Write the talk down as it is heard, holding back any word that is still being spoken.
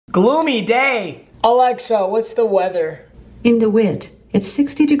Gloomy day. Alexa, what's the weather? In DeWitt, it's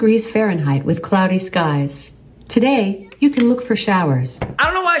 60 degrees Fahrenheit with cloudy skies. Today, you can look for showers. I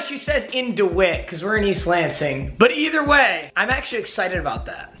don't know why she says in DeWitt, because we're in East Lansing. But either way, I'm actually excited about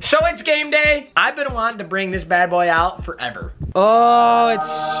that. So it's game day. I've been wanting to bring this bad boy out forever. Oh,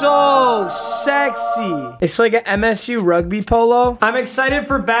 it's so sexy. It's like an MSU rugby polo. I'm excited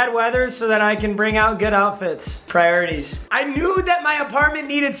for bad weather so that I can bring out good outfits. Priorities. I knew that my apartment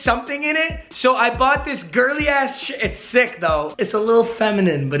needed something in it, so I bought this girly ass shit. It's sick though. It's a little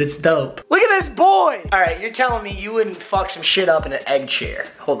feminine, but it's dope. Look at this boy. All right, you're telling me you wouldn't fuck some shit up in an egg chair.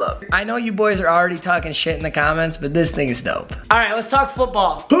 Hold up. I know you boys are already talking shit in the comments, but this thing is dope. All right, let's talk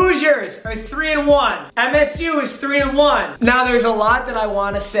football. Hoosiers are 3-1. MSU is 3-1. Now there's a lot that I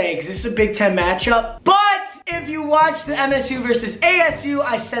want to say because this is a Big Ten matchup, but if you watch the MSU versus ASU,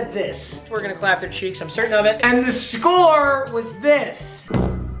 I said this. We're gonna clap their cheeks, I'm certain of it. And the score was this.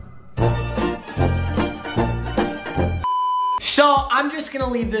 So I'm just gonna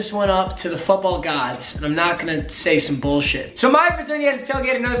leave this one up to the football gods, and I'm not gonna say some bullshit. So my fraternity has a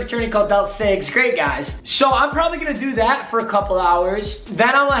tailgate, another fraternity called Delta Sigs, great guys. So I'm probably gonna do that for a couple hours.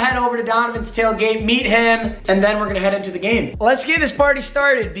 Then I'm gonna head over to Donovan's tailgate, meet him, and then we're gonna head into the game. Let's get this party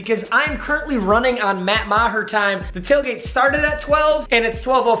started because I'm currently running on Matt Maher time. The tailgate started at 12 and it's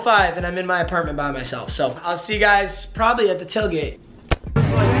 12:05 and I'm in my apartment by myself. So I'll see you guys probably at the tailgate.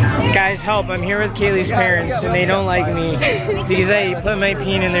 Guys, help, I'm here with Kaylee's parents and they don't like me because I put my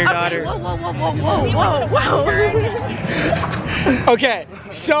peen in their daughter. Whoa. Okay,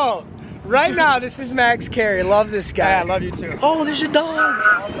 so right now this is Max Carey. Love this guy. Yeah, I love you too. Oh, there's a dog.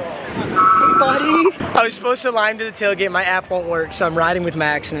 Hey, buddy. I was supposed to line to the tailgate. My app won't work, so I'm riding with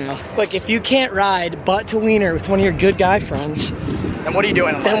Max now. Look, if you can't ride butt to wiener with one of your good guy friends, then what are you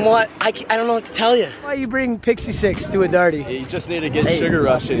doing? Then what? I don't know what to tell you. Why you bring Pixie Six to a darty? You just need to get sugar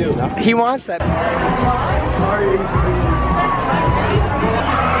rush in, you know? He wants that.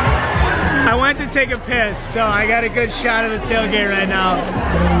 I went to take a piss, so I got a good shot of the tailgate right now.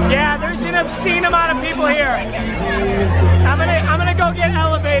 Yeah, there's an obscene amount of people here. I'm gonna go get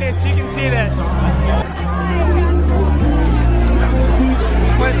elevated so you can see this.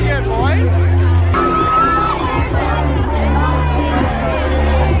 What's good, boys?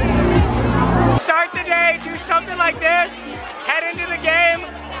 Start the day, do something like this, head into the game,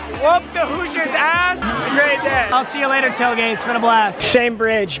 whoop the Hoosiers' ass. It's a great day. I'll see you later, tailgate. It's been a blast. Same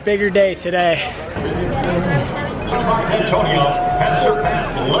bridge, bigger day today. Antonio has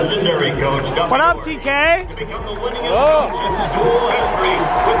surpassed the legendary coach. What up, TK? To become the winningest coach in school history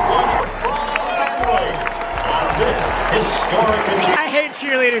with one family on this historic achievement. I hate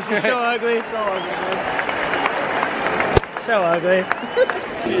cheerleaders. They're so ugly. So ugly. So ugly.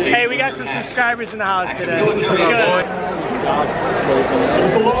 Hey, we got some subscribers in the house today. What's good?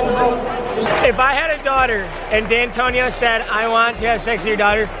 If I had a daughter and D'Antonio said, I want to have sex with your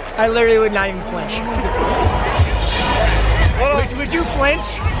daughter, I literally would not even flinch. Would you flinch?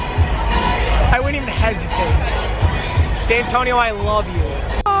 I wouldn't even hesitate. D'Antonio, I love you.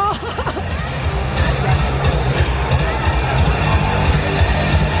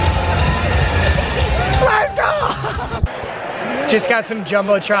 Let's go! Just got some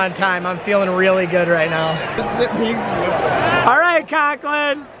Jumbotron time. I'm feeling really good right now. All right,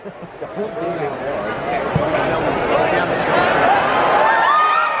 Conklin.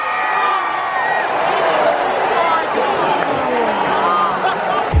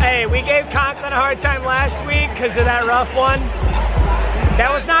 Hey, we gave Conklin a hard time last week because of that rough one.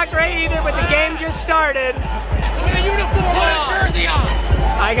 That was not great either, but the game just started. Put a uniform on. Put a jersey on.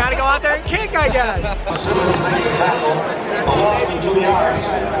 I gotta go out there and kick, I guess.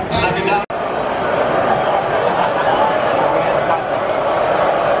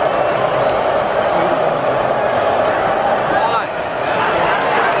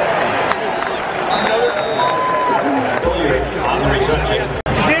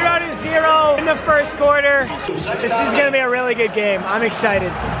 First quarter. This is gonna be a really good game. I'm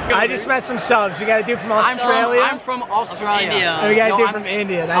excited. I just met some subs. We gotta do from Australia. I'm from Australia. And we gotta do from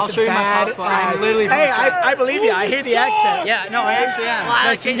India. That's I'll show you my passport. I'm literally from Australia. I believe you. I hear the accent. Yeah, no, I actually am.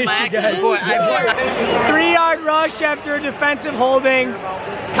 Nice to meet you guys. 3-yard rush after a defensive holding.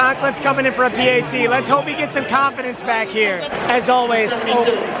 Conklin's coming in for a PAT. Let's hope he gets some confidence back here. As always.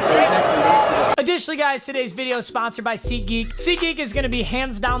 Additionally, guys, today's video is sponsored by SeatGeek. SeatGeek is going to be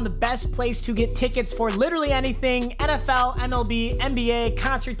hands down the best place to get tickets for literally anything. NFL, MLB, NBA,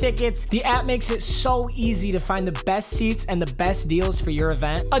 concert tickets. The app makes it so easy to find the best seats and the best deals for your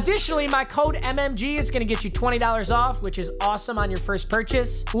event. Additionally, my code MMG is going to get you $20 off, which is awesome on your first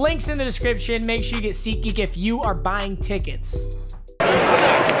purchase. Links in the description. Make sure you get SeatGeek if you are buying tickets.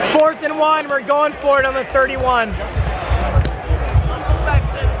 4th and 1, we're going for it on the 31.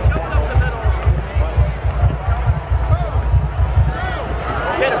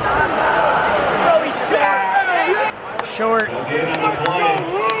 Short.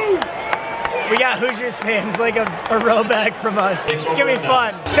 We got Hoosiers fans like a row back from us. It's gonna be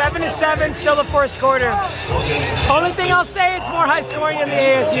fun. 7-7, still the 4th quarter. Only thing I'll say, it's more high scoring than the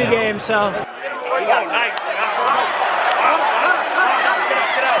ASU game, so.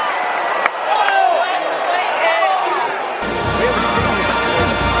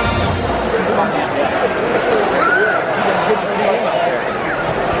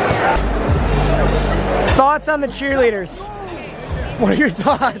 Thoughts on the cheerleaders? What are your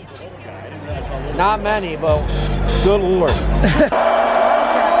thoughts? Not many, but good lord.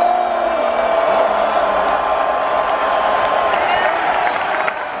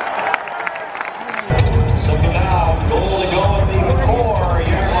 So now, goal to go at the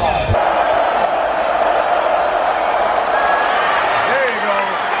 4-yard line. There you go.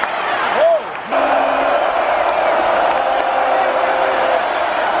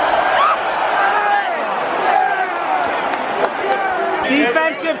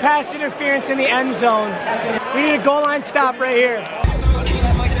 Defensive pass interference in the end zone. We need a goal line stop right here.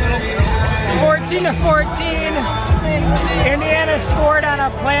 14-14. Indiana scored on a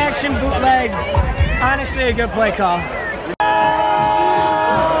play action bootleg. Honestly, a good play call.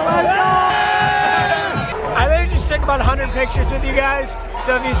 I literally just took about 100 pictures with you guys.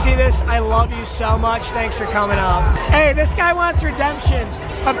 So if you see this, I love you so much. Thanks for coming out. Hey, this guy wants redemption.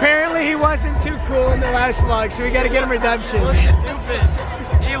 Apparently he wasn't too cool in the last vlog, so we gotta get him redemption. He looked stupid.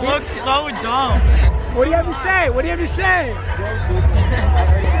 He looked so dumb. What do you have to say? What do you have to say?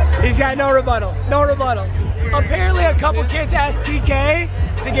 He's got no rebuttal. No rebuttal. Apparently a couple kids asked TK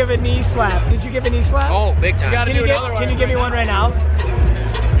to give a knee slap. Did you give a knee slap? Oh, big time. Can you give me one right now?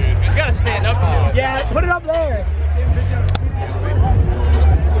 You gotta stand up to it. Yeah, put it up there.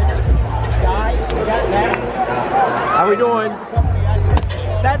 Guys, we got that. How we doing?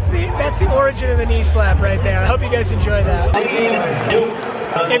 That's the origin of the knee slap right there. I hope you guys enjoy that.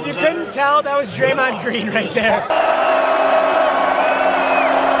 If you couldn't tell, that was Draymond Green right there.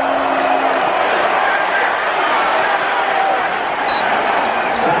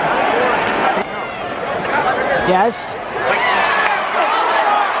 Yes.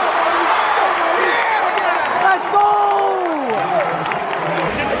 Let's go!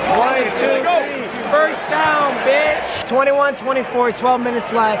 1, 2, 3. First down, bitch. 21-24, 12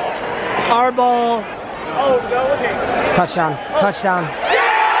 minutes left. Our ball. Oh, no, okay. Touchdown, touchdown.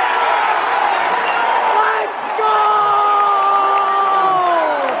 Let's go!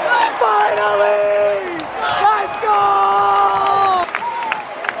 Finally! Let's go!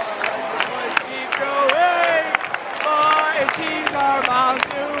 Keep going. My teams are bound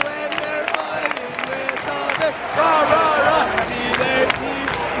to win. They're fighting with others. Rah, rah, rah. See their team.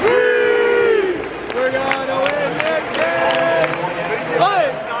 We're gonna win this game!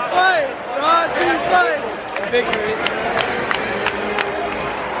 Fight! Fight! Run to fight! Victory!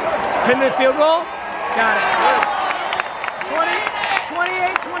 Pin the field goal? Got it. 28-24.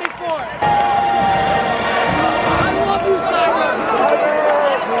 I love you, Simon!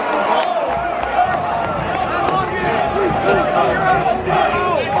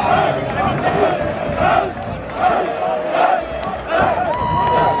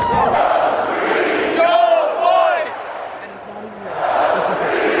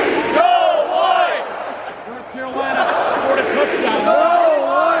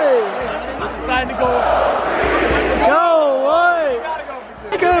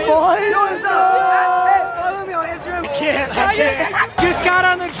 Just got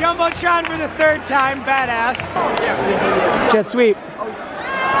on the Jumbotron for the 3rd time, badass. Jet sweep.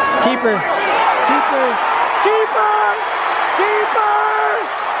 Keeper. Keeper. Keeper! Keeper!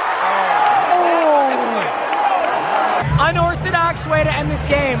 Oh. Unorthodox way to end this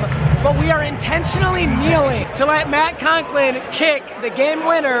game, but we are intentionally kneeling to let Matt Conklin kick the game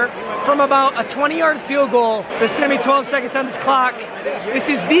winner from about a 20-yard field goal. There's gonna be 12 seconds on this clock. This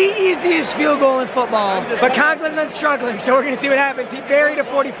is the easiest field goal in football, but Conklin's been struggling, so we're gonna see what happens. He buried a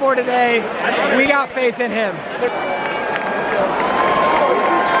 44 today. We got faith in him.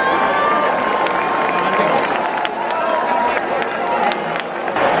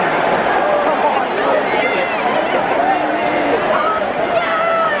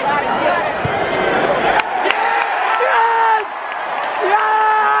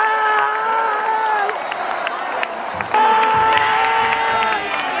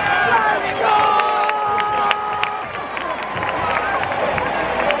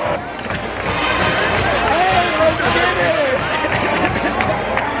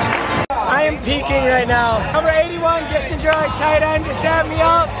 peaking right now. Number 81, Kissinger, tight end, just had me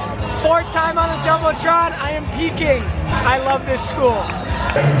up. 4th time on the Jumbotron, I am peaking. I love this school.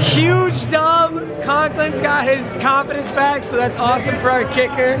 Huge dub. Conklin's got his confidence back, so that's awesome for our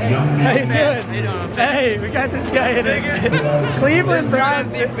kicker. How you doing? Hey, we got this guy in it. Cleveland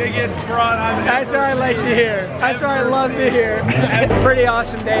Browns. The biggest fraud I've ever That's what I like to hear. That's what I love to hear. Pretty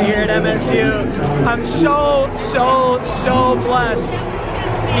awesome day here at MSU. I'm so blessed.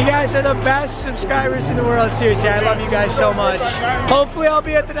 You guys are the best subscribers in the world. Seriously, I love you guys so much. Hopefully I'll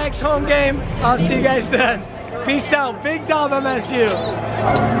be at the next home game. I'll see you guys then. Peace out. Big dub,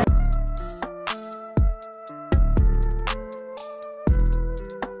 MSU.